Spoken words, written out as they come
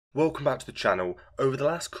Welcome back to the channel. Over the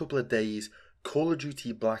last couple of days, Call of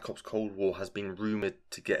Duty Black Ops Cold War has been rumoured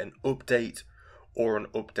to get an update or an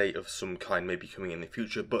update of some kind maybe coming in the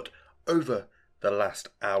future, but over the last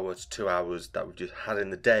hour to 2 hours that we've just had in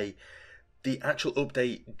the day, the actual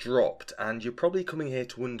update dropped, and you're probably coming here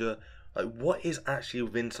to wonder, like, what is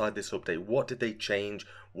actually inside this update? What did they change?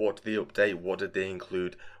 What did they update? What did they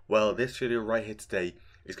include? Well, this video right here today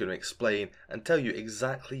is going to explain and tell you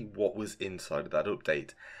exactly what was inside of that update.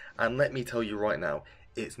 And let me tell you right now,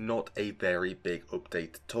 it's not a very big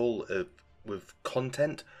update at all with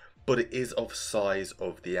content, but it is of size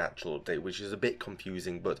of the actual update, which is a bit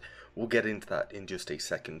confusing, but we'll get into that in just a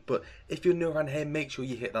second. But if you're new around here, make sure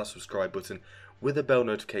you hit that subscribe button with the bell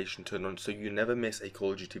notification turned on so you never miss a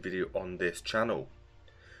Call of Duty video on this channel.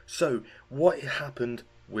 So, what happened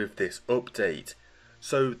with this update?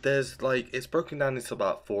 So it's broken down into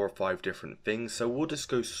about 4 or 5 different things, so we'll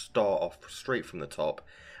just start off straight from the top.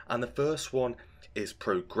 And the first one is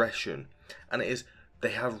progression, and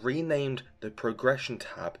they have renamed the progression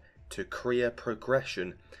tab to career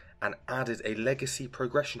progression and added a legacy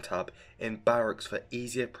progression tab in barracks for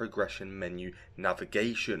easier progression menu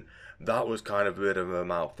navigation. That was kind of a bit of a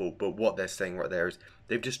mouthful, but what they're saying right there is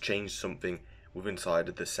they've just changed something inside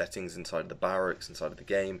of the settings, inside of the barracks, inside of the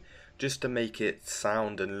game, just to make it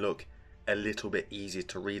sound and look a little bit easier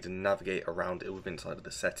to read and navigate around it inside of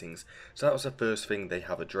the settings. So that was the first thing they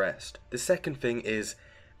have addressed. The second thing is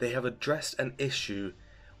they have addressed an issue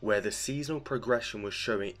where the seasonal progression was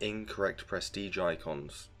showing incorrect prestige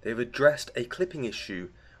icons. They've addressed a clipping issue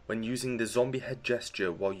when using the zombie head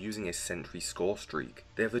gesture while using a sentry score streak.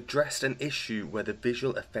 They have addressed an issue where the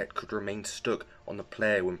visual effect could remain stuck on the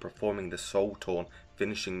player when performing the Soul Torn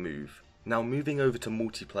finishing move. Now moving over to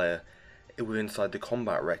multiplayer, inside the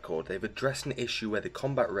combat record, they've addressed an issue where the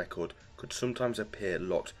combat record could sometimes appear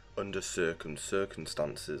locked under certain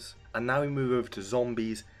circumstances. And now we move over to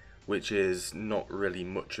zombies, which is not really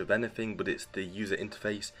much of anything, but it's the user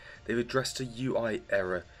interface. They've addressed a UI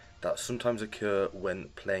error that sometimes occur when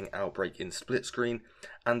playing Outbreak in split screen,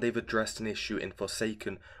 and they've addressed an issue in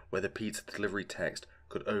Forsaken where the pizza delivery text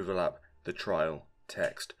could overlap the trial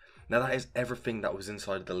text. Now that is everything that was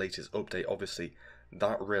inside of the latest update. Obviously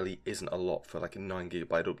that really isn't a lot for like a 9GB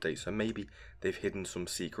update, so maybe they've hidden some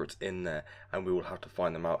secrets in there and we will have to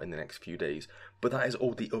find them out in the next few days. But that is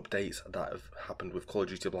all the updates that have happened with Call of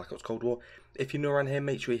Duty Black Ops Cold War. If you're new around here,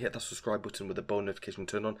 make sure you hit that subscribe button with the bell notification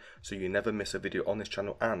turned on so you never miss a video on this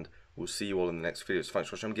channel, and we'll see you all in the next video. So thanks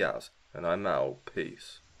for watching, guys, and I'm out.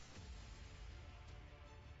 Peace.